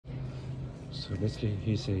So basically,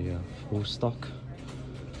 here's a full stock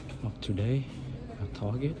of today at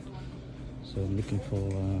Target. So I'm looking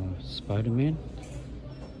for Spider-Man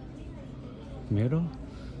medal.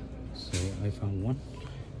 So I found one.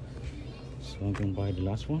 So I'm gonna buy the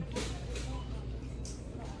last one.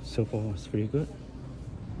 So far, it's pretty good.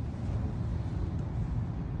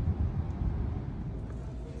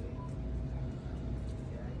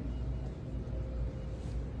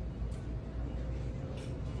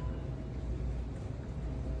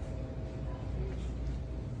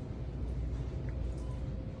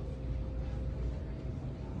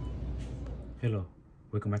 Hello,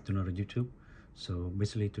 welcome back to another YouTube. So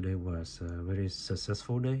basically today was a very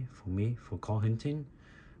successful day for me for call hunting.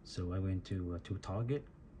 So I went to Target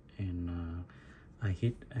and I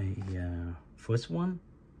hit a first one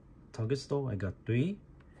Target store. I got 3,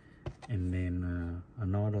 and then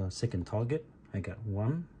another second Target I got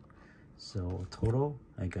 1. So total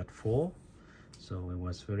I got 4. So it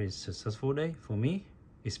was very successful day for me.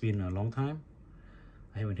 It's been a long time.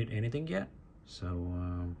 I haven't hit anything yet. So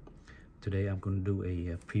today I'm going to do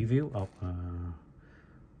a preview of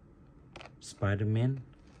Spider-Man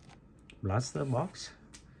blaster box,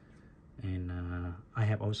 and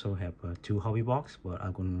I also have 2 hobby box, but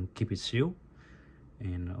I'm going to keep it sealed.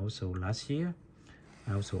 And also last year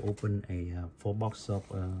I also opened a 4 box of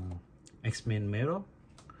X-Men medal,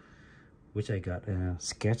 which I got a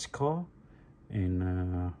sketch car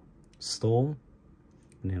and Storm,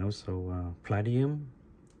 and then also Platinum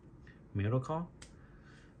medal car.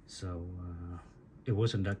 So it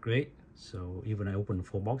wasn't that great. So even I opened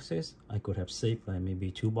 4 boxes, I could have saved like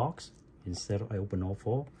maybe 2 boxes instead of I opened all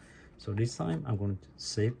 4. So this time I'm going to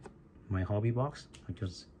save my hobby box. I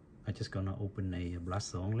just gonna open a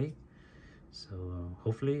blaster only. So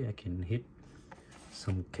hopefully I can hit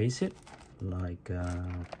some case hit like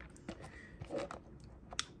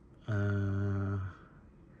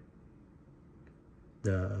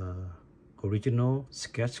the original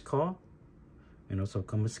sketch car, and also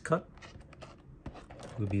Comics Cut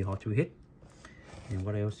will be hard to hit. And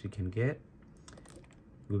what else you can get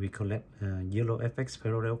will be collect Yellow FX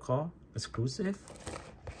parallel car exclusive,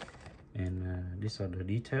 and these are the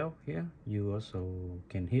detail here. You also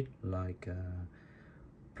can hit like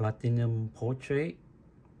Platinum portrait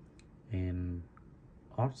and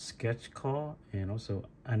art sketch car, and also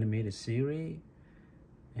animated series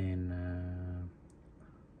and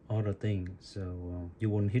other things. So you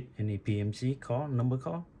won't hit any PMC car, number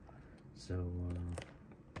car. So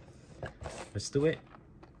let's do it.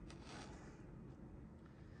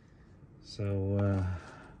 So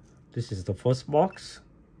this is the first box.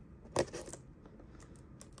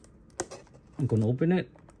 I'm gonna open it.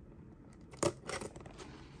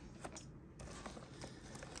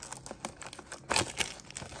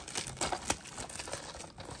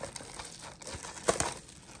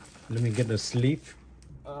 Let me get the sleeve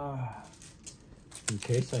in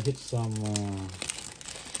case I hit some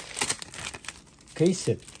case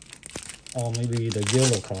it, or maybe the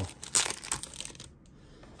yellow car.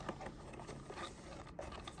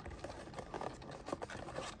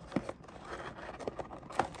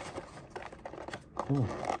 Oh,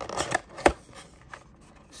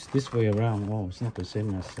 it's this way around. Oh, it's not the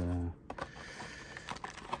same as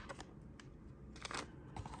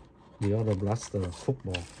the other blaster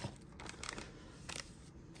football.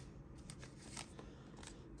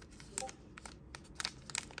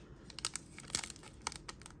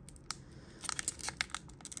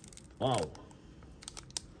 Wow,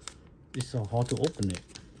 it's so hard to open it.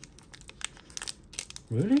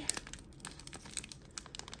 Really?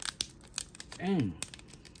 Dang.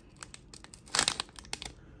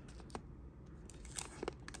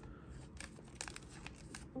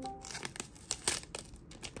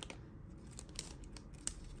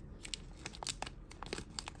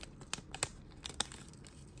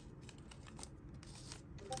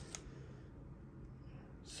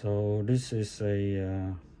 So this is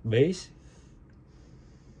a base.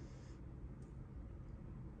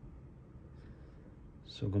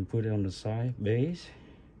 So I'm gonna put it on the side, base.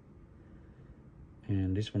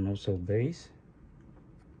 And this one also base.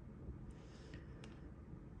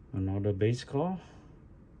 Another base car.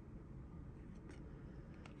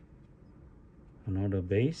 Another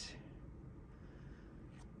base.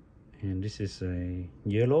 And this is a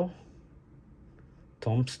yellow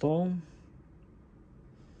Tombstone.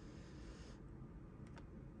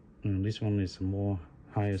 And this one is more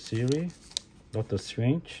higher series, Doctor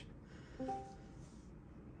Strange.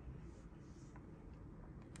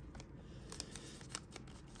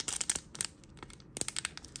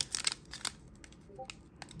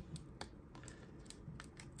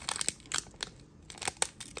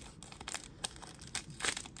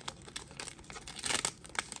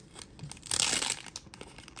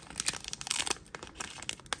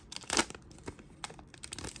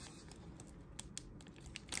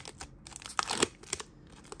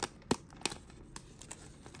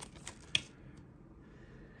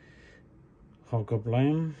 Hog of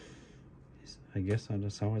Lamb. I guess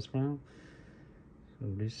that's how it's pronounced. So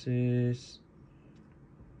this is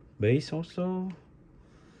base also.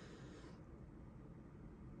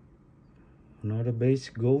 Another base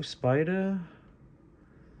Ghost Spider.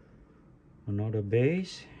 Another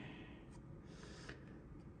base.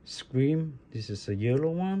 Scream. This is a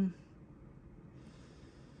yellow one.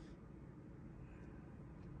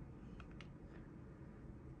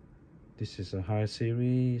 This is a high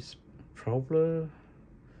series Prowler.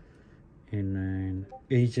 And then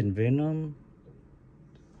Agent Venom.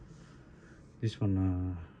 This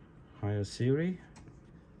one higher series.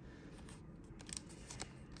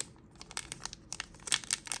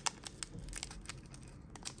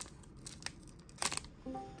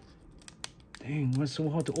 Dang, what's so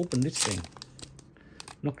hard to open this thing?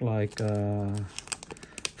 Look like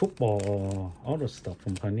football or other stuff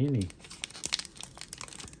from Panini.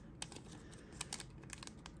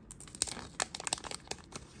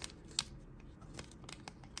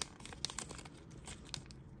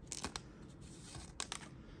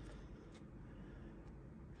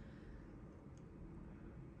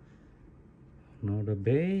 Another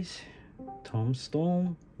base,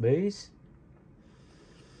 Tombstone base,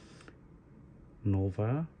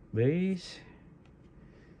 Nova base.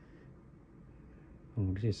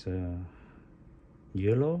 Oh, this is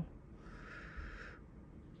yellow.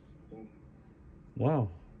 Wow.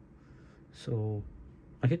 So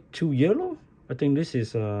I hit 2 yellow. I think this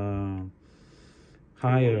is higher.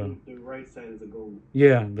 The right side is a gold.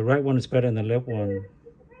 Yeah, the right one is better than the left one.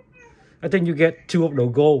 I think you get 2 of the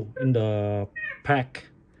gold in the pack.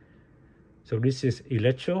 So this is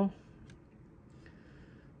Electro.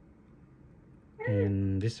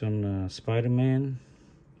 And this one Spider-Man.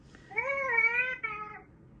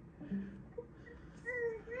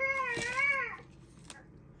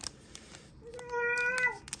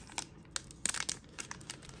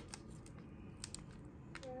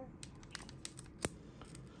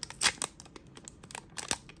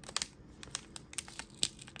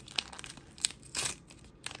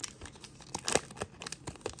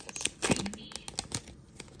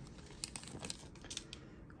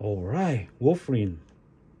 All right, Wolverine.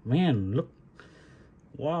 Man, look.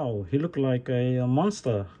 Wow, he looked like a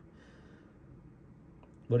monster.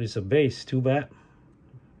 But it's a base, too bad.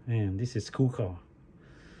 Man, this is cool car.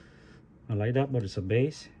 I like that, but it's a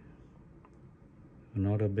base.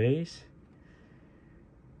 Another base.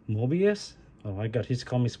 Mobius. Oh, I got his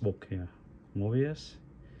comics book here. Mobius.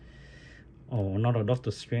 Oh, another Doctor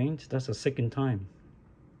Strange. That's the second time.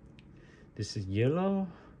 This is yellow.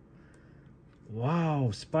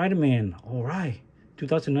 Wow, Spider-Man. All right,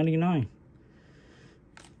 2099.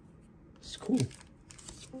 It's cool.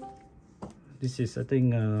 This is, I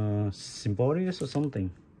think, Symbolius or something.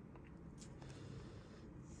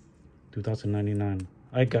 2099.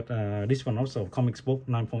 I got this one also, comics book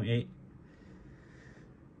 9.8.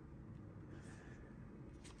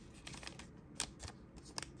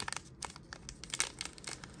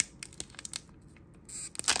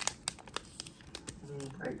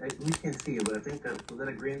 We can't see it, but I think that was that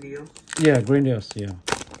a Grandiose? Yeah, Grandiose, yeah.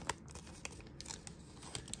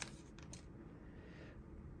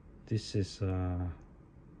 This is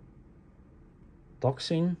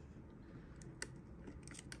Toxin.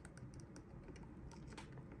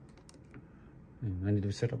 I need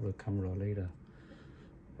to set up the camera later.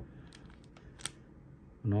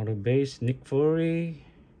 Another base, Nick Fury.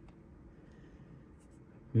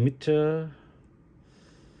 Mitter.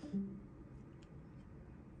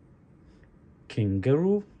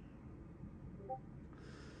 Kangaroo.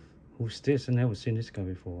 Who's this? I've never seen this guy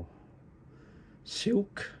before.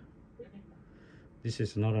 Silk. This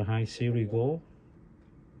is another high series gold.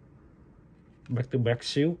 Back-to-back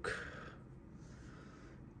Silk.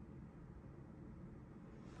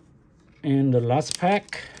 And the last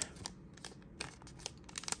pack.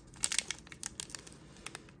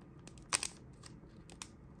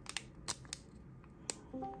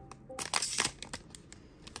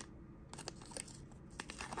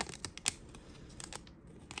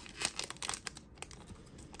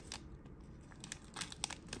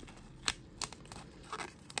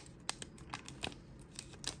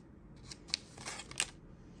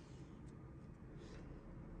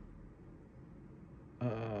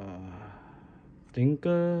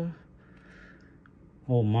 Tinker.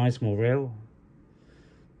 Oh, Miles Morales.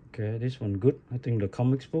 Okay, this one good. I think the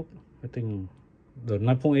comics book. I think the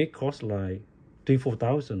 9.8 cost like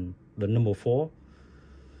 3,000-4,000. The number 4.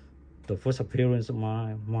 The first appearance of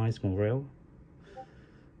Miles Morales.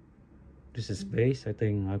 This is base. I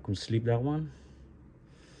think I could sleep that one.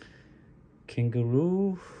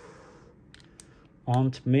 Kangaroo.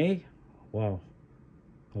 Aunt May. Wow.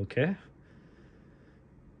 Okay.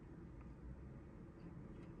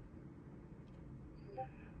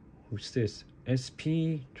 Who's this?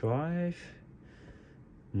 SP Drive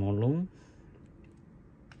Malone.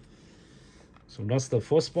 So that's the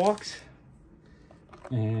first box,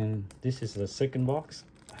 and this is the second box.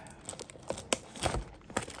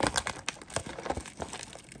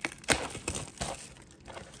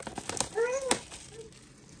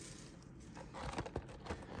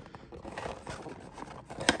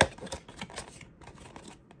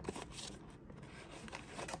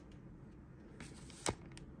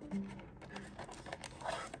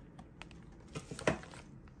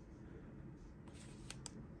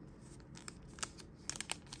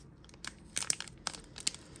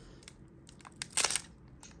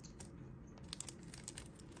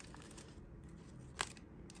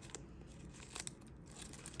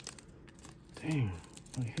 Dang,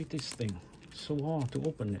 I hate this thing. It's so hard to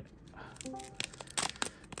open it.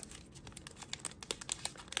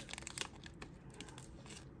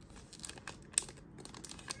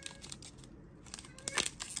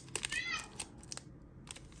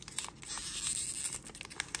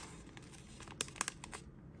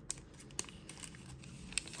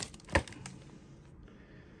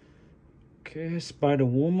 Okay,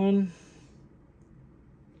 Spider-Woman,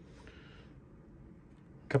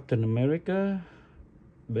 Captain America,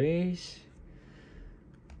 base,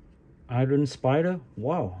 Iron Spider.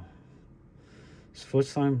 Wow, it's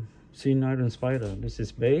first time seeing Iron Spider. This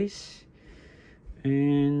is base,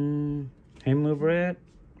 and Hammer Bread.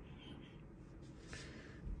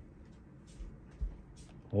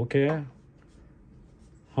 Okay,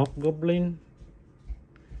 Hobgoblin.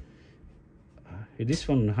 Is this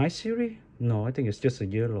one high series? No, I think it's just a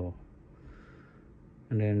yellow.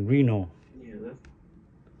 And then Reno. Yeah,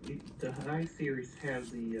 the high series has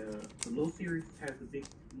the low series has the big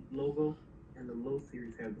logo, and the low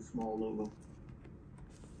series has the small logo.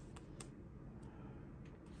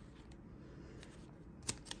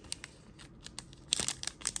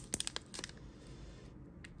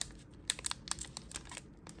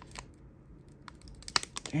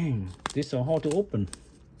 Dang, these are hard to open.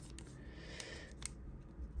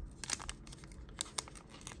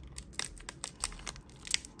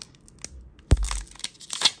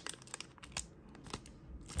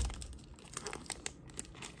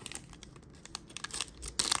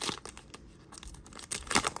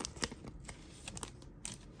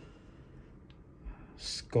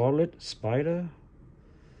 Scarlet Spider,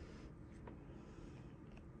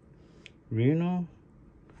 Reno,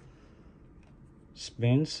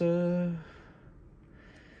 Spencer,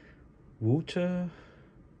 Wouter,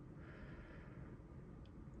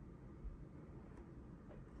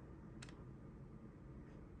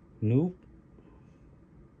 Noob,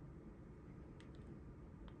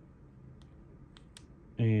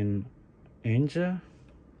 and Angel.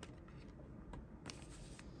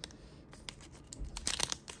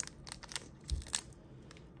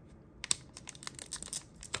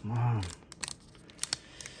 Come on.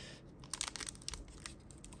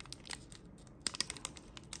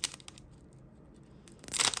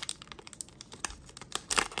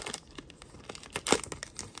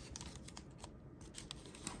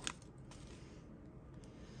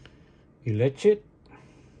 Electric,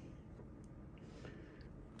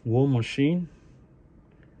 War Machine,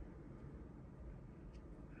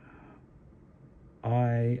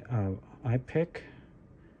 iPack,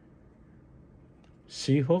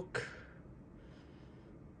 Seahawk,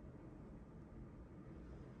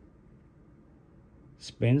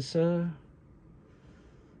 Spencer,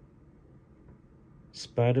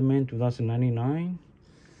 Spider-Man 2099.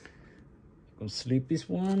 Gonna sleep this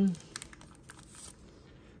one.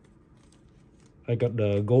 I got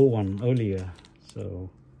the gold one earlier, so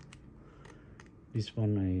this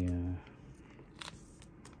one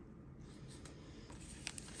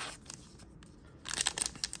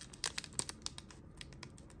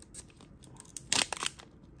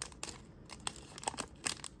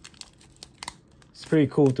it's pretty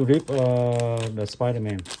cool to rip the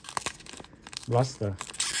Spider-Man blaster.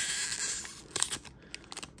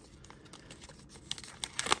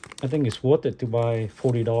 I think it's worth it to buy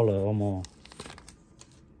 $40 or more.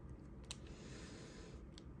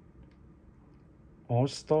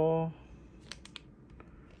 All-Star,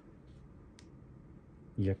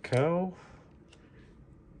 Yakao,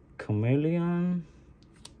 Chameleon,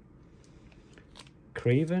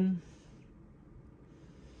 Craven,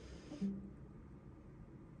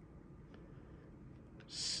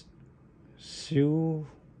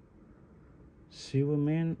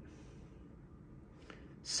 Silverman,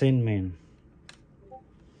 Sandman.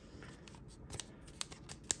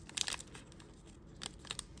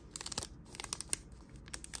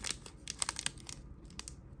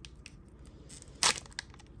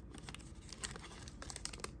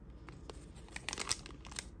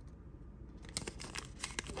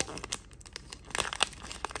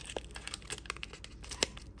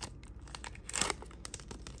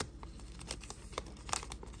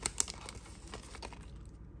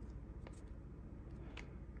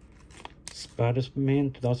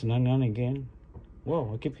 Spider-Man 2099 again.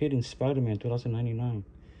 Whoa, I keep hitting Spider-Man 2099.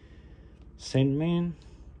 Sandman.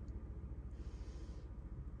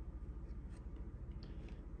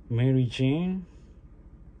 Mary Jane.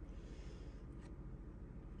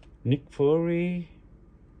 Nick Fury.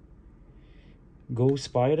 Ghost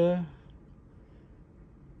Spider.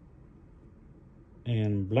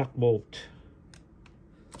 And Black Bolt.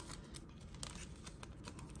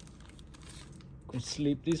 Go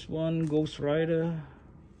sleep this one. Ghost Rider.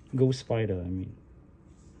 Ghost Spider, I mean.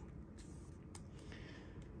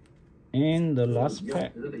 And the last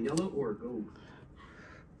pack. Is it a yellow or a gold?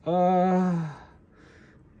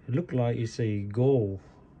 It look like it's a gold,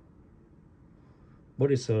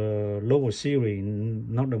 but it's a lower series,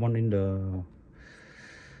 not the one in the,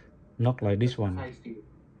 not like this one. High series.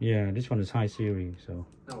 Yeah, this one is high series. So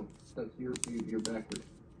No, that's you're backwards.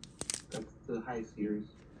 That's the high series.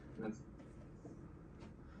 That's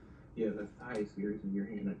the high series in your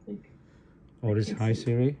hand, I think. oh, this is high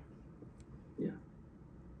series.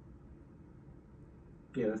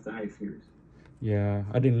 Yeah, that's the high series. Yeah,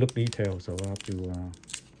 I didn't look detailed, so I have to.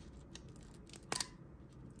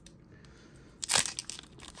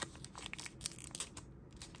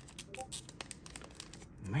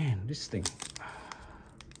 Man, this thing.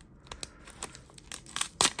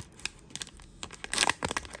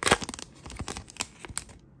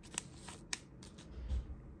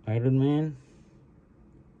 Iron Man.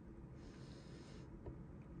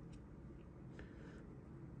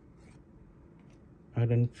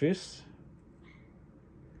 Iron Fist.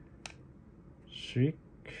 Shriek.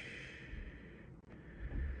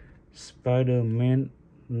 Spider-Man.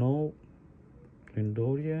 No.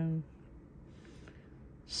 Lindorian.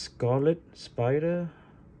 Scarlet Spider.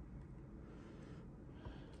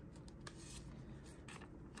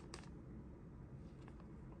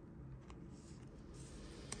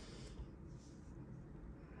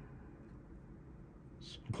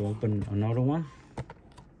 So go open another one.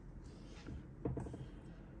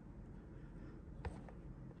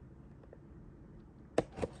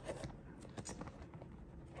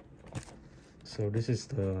 So this is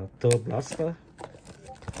the third blaster.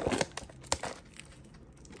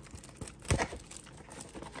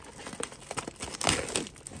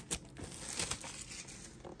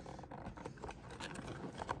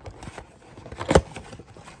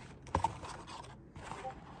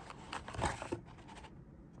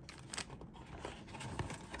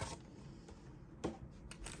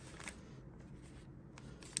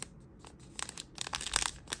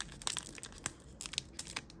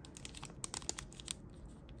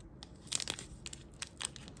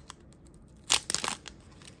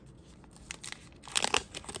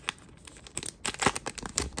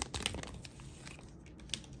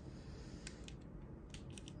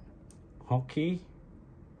 Hawkeye,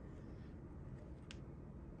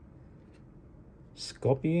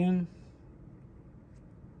 Scorpion,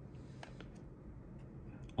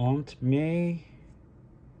 Aunt May,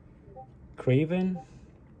 Craven,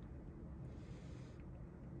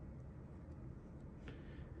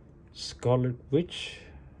 Scarlet Witch.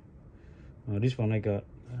 This one I got,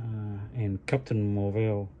 and Captain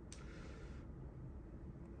Marvel.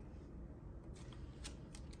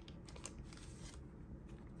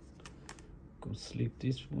 Go sleep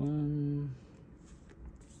this one.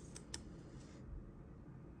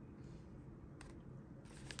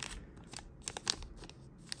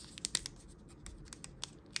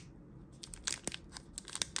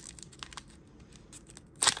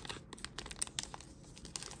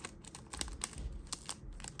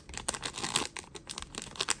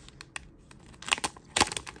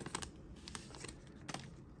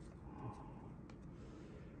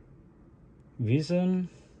 Vision,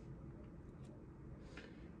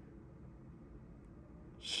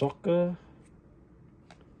 Shocker,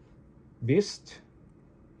 Beast,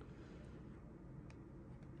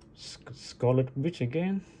 Scarlet Witch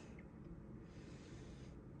again.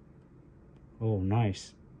 Oh,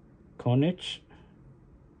 nice. Carnage,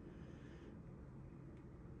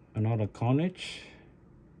 another Carnage,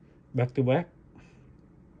 back to back.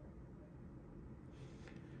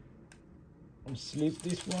 I'll sleep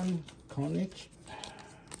this one. Carnage.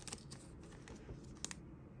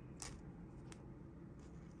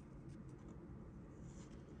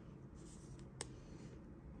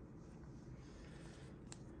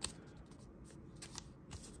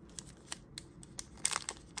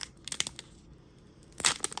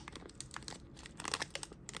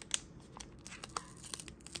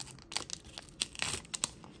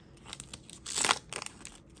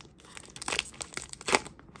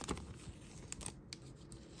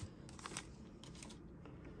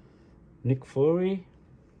 Nick Fury,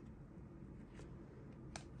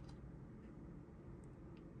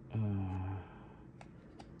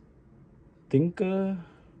 Tinker,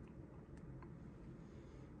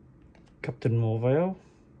 Captain Marvel,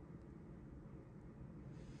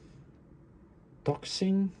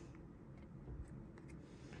 Toxin,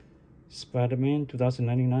 Spider-Man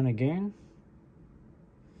 2099 again.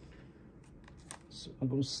 So I'm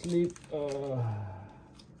gonna sleep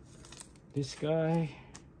this guy,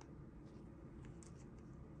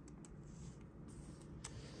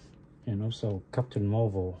 and also Captain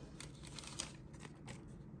Marvel.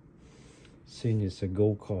 Since it's a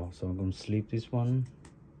gold card, so I'm gonna sleep this one.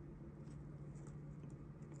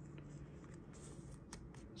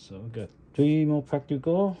 So I got 3 more packs to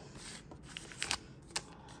go.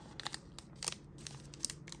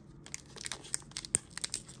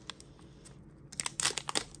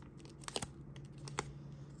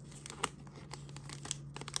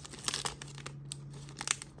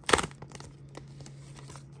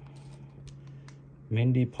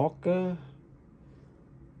 Mandy Parker,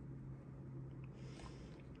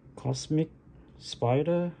 Cosmic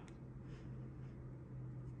Spider,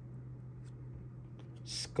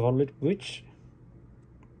 Scarlet Witch,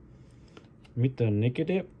 Mr.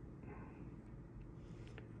 Negative,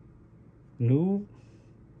 New,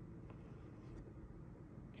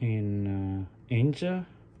 and Angel.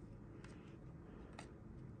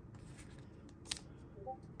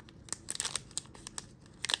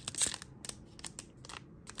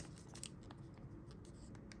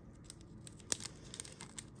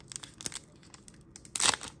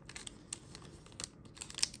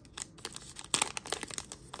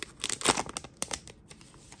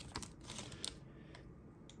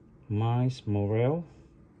 Miles Morales,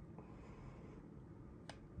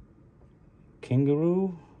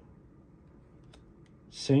 Kangaroo,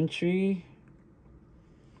 Sentry,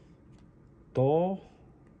 Thor,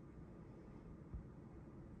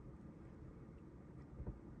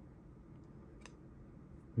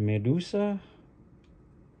 Medusa,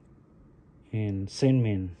 and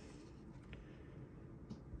Sandman.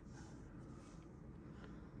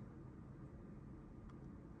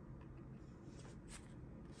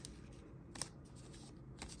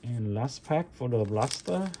 And last pack for the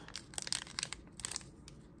blaster.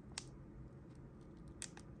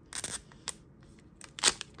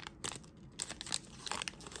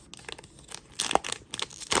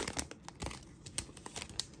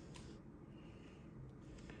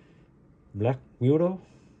 Black Widow,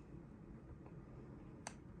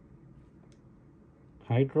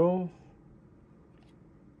 Hydro,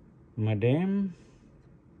 Madame,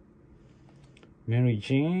 Mary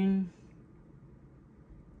Jane.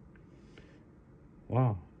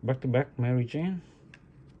 Wow, back-to-back Mary Jane,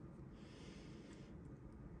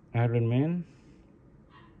 Iron Man,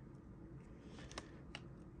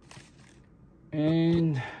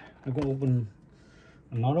 and I'm gonna open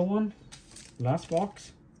another one, last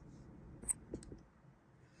box.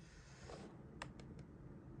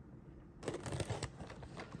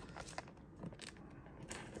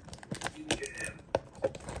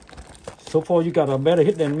 So far you got a better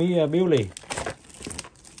hit than me, Billy.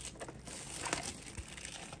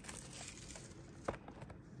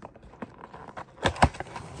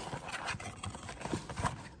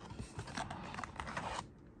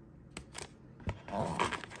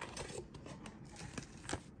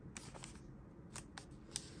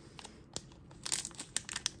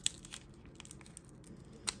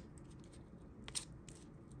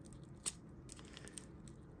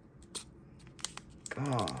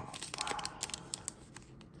 Oh.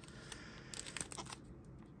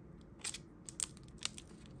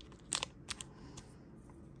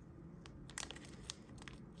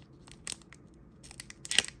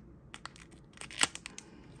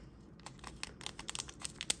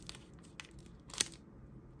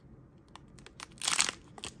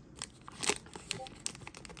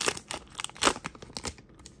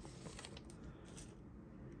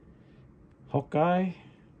 Hawkeye,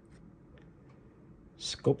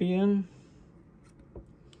 Scorpion,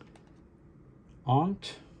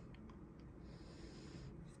 Aunt.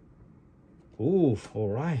 Ooh, all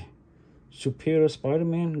right. Superior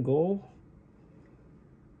Spider-Man Go.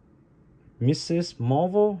 Mrs.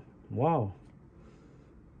 Marvel. Wow.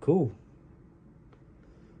 Cool.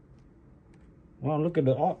 Wow, look at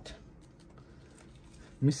the art.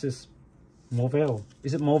 Mrs. Marvel.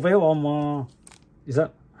 Is it Marvel or is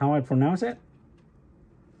that how I pronounce it?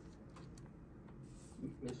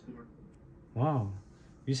 Wow.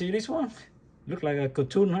 You see this one? Look like a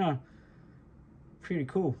cartoon, huh? Pretty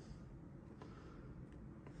cool.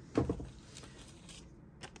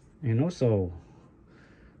 And also,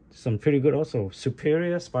 some pretty good also.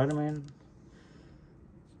 Superior Spider-Man.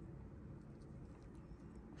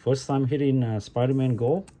 First time hitting Spider-Man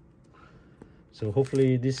Go. So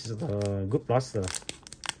hopefully this is a good blaster.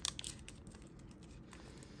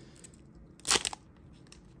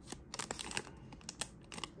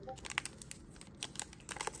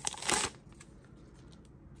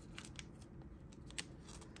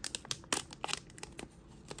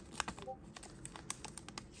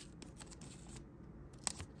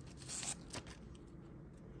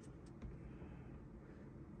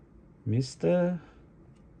 Mr.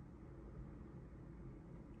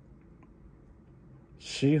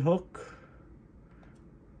 She-Hulk,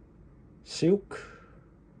 Silk,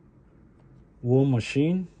 War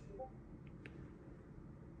Machine,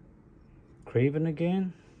 Craven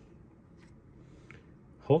again,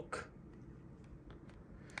 Hulk,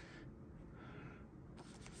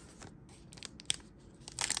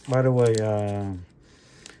 by the way,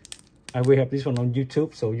 I will have this one on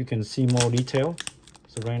YouTube so you can see more detail.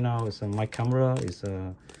 So right now it's my camera is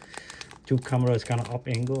two cameras kind of up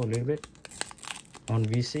angle a little bit on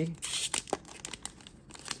VC.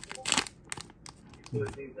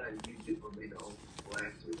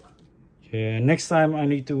 Yeah, next time I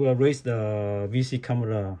need to raise the VC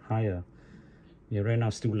camera higher. Yeah, right now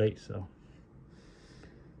it's too late. So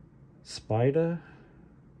Spider,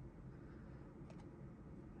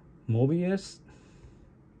 Mobius,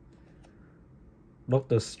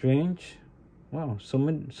 Doctor Strange. Wow, so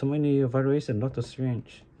many variations. Doctor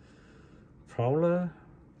Strange, Prowler.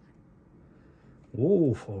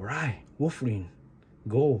 Whoa, alright, Wolverine,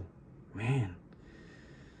 go, man.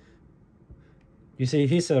 You see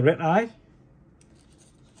his red eye.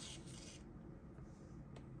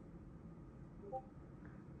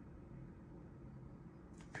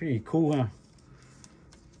 Pretty cool, huh?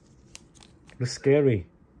 Looks scary.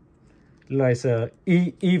 Like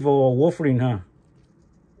evil Wolverine, huh?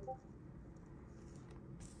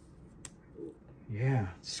 Yeah,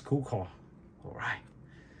 it's a cool car. All right.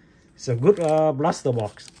 It's a good blaster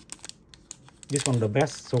box. This one the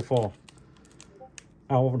best so far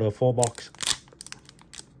out of the 4 box.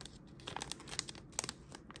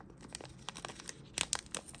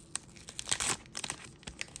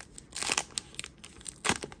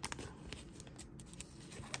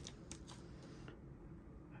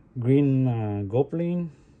 Green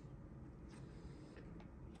Goblin,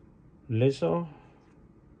 Laser,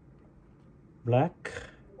 Black,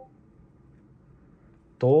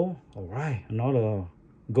 Thor. All right, another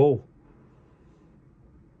gold.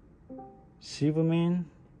 Silverman.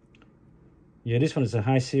 Yeah, this one is a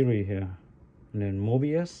high series here. And then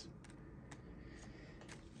Mobius.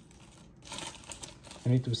 I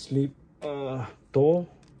need to sleep. Thor.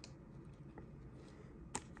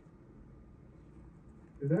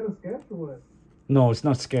 Is that a sketch or what? No, it's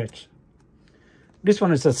not sketch. This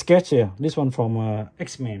one is a sketch here. This one from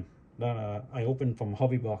X-Men that I opened from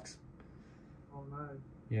Hobby Box. Oh, nice.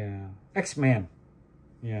 Yeah, X-Men.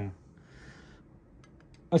 Yeah.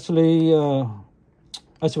 Actually,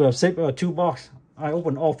 I've saved 2 box. I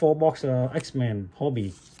opened all 4 box X-Men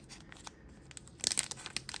Hobby.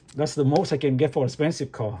 That's the most I can get for an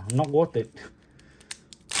expensive car. Not worth it.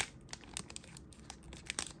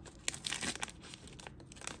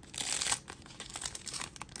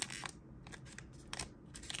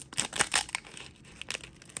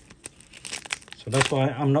 So that's why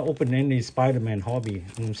I'm not opening any Spider-Man Hobby.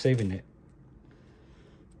 I'm saving it.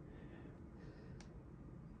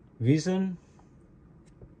 Vision,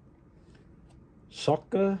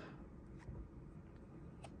 Shocker,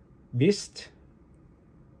 Beast,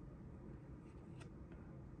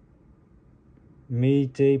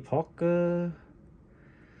 Mayday Parker.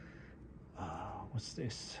 What's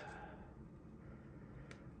this?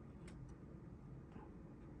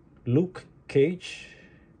 Luke Cage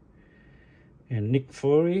and Nick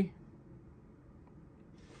Fury.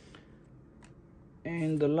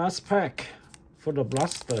 And the last pack for the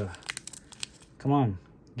blaster. Come on,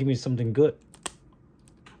 give me something good.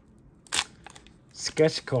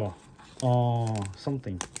 Sketch car or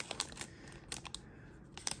something.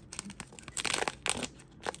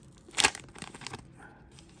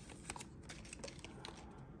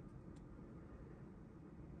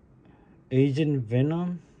 Agent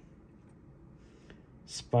Venom,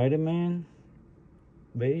 Spider-Man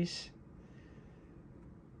base,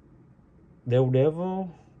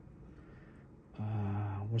 Daredevil.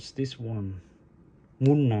 What's this one?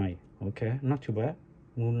 Moon Knight. Okay, not too bad.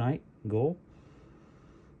 Moon Knight, go.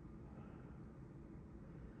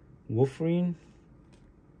 Wolverine.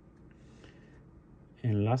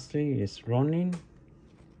 And lastly is Ronin.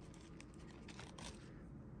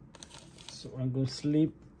 So I'm gonna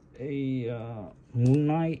sleep a Moon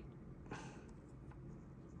Knight.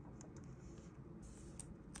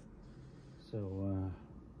 So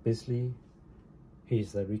basically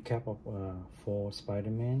Here's a recap of 4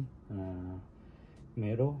 Spider-Man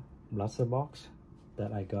metal blaster box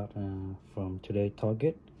that I got from today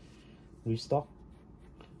Target restock,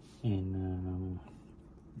 and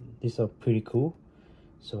these are pretty cool.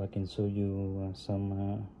 So I can show you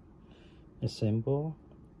some assemble.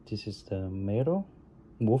 This is the metal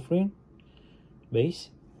Wolverine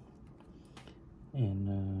base,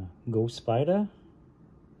 and Ghost Spider,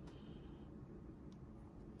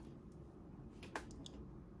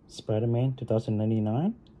 Spider-Man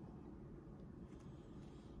 2099,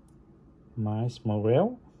 Miles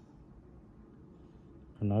Morales,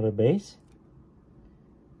 another base,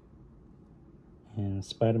 and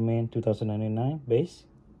Spider-Man 2099 base.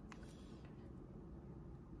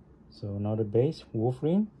 So another base,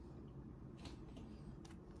 Wolverine,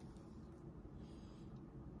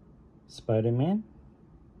 Spider-Man,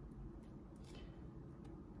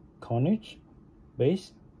 Carnage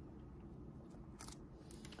base.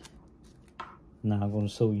 Now I'm going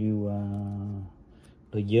to show you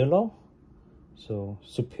the yellow. So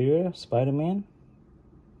Superior Spider-Man,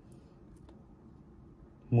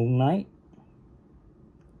 Moon Knight,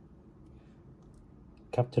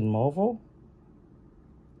 Captain Marvel,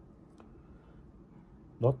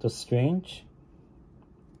 Doctor Strange.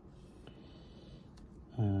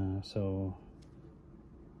 So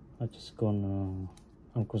I'm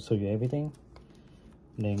gonna show you everything.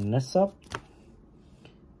 Then next up,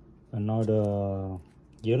 another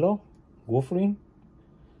yellow Wolverine,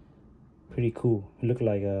 pretty cool. It look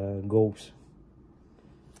like a ghost.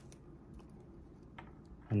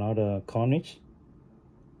 Another Carnage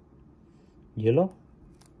yellow,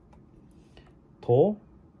 Thor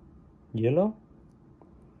yellow,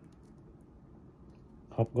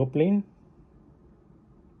 Hobgoblin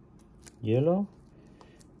yellow.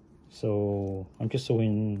 So I'm just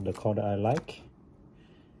showing the color I like,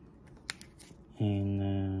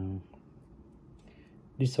 and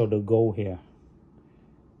these are the gold here.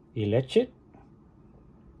 Electric,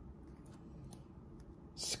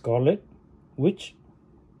 Scarlet Witch,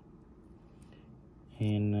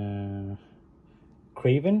 and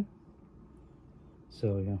Craven.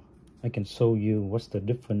 So yeah, I can show you what's the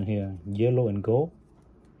difference here, yellow and gold.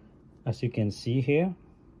 As you can see here,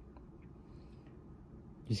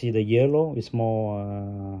 you see the yellow is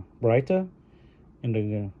more brighter,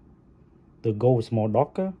 and the gold is more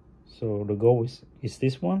darker. So the gold is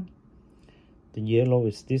this one, the yellow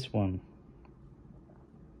is this one.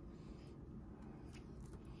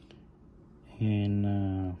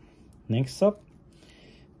 And next up,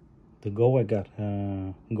 the gold, I got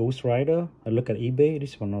Ghost Rider. I look at eBay,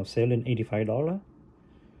 this one was selling $85.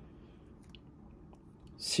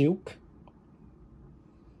 Silk,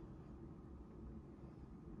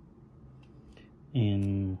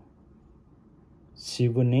 and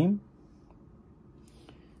Silver Name.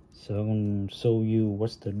 So I'm going to show you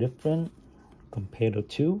what's the difference compared to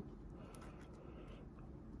two.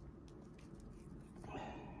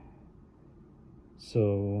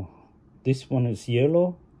 So this one is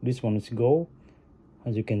yellow, this one is gold.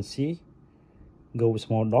 As you can see, gold is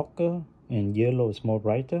more darker and yellow is more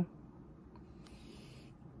brighter.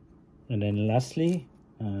 And then lastly,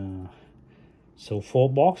 so 4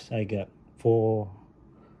 box, I got 4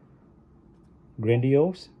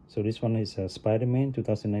 Grandiose. So this one is Spider-Man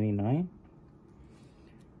 2099,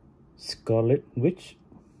 Scarlet Witch,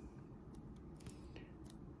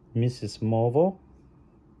 Mrs. Marvel,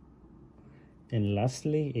 and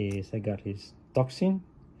lastly is I got his Toxin.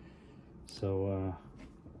 So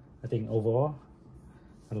I think overall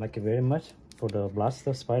I like it very much for the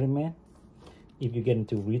Blaster Spider-Man. If you get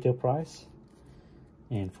into retail price,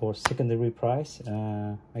 and for secondary price,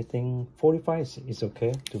 I think 45 is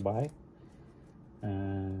okay to buy.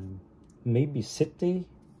 Maybe 60,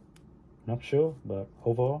 not sure, but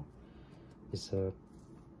overall it's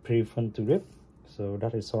pretty fun to rip. So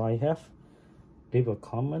that is all I have. Leave a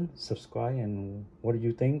comment, subscribe, and what do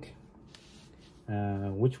you think?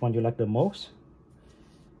 Which one you like the most?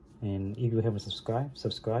 And if you haven't subscribed,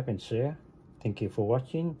 subscribe and share. Thank you for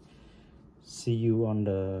watching. See you on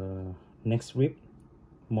the next week.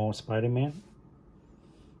 More Spider-Man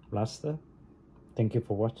Blaster. Thank you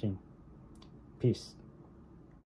for watching. Peace.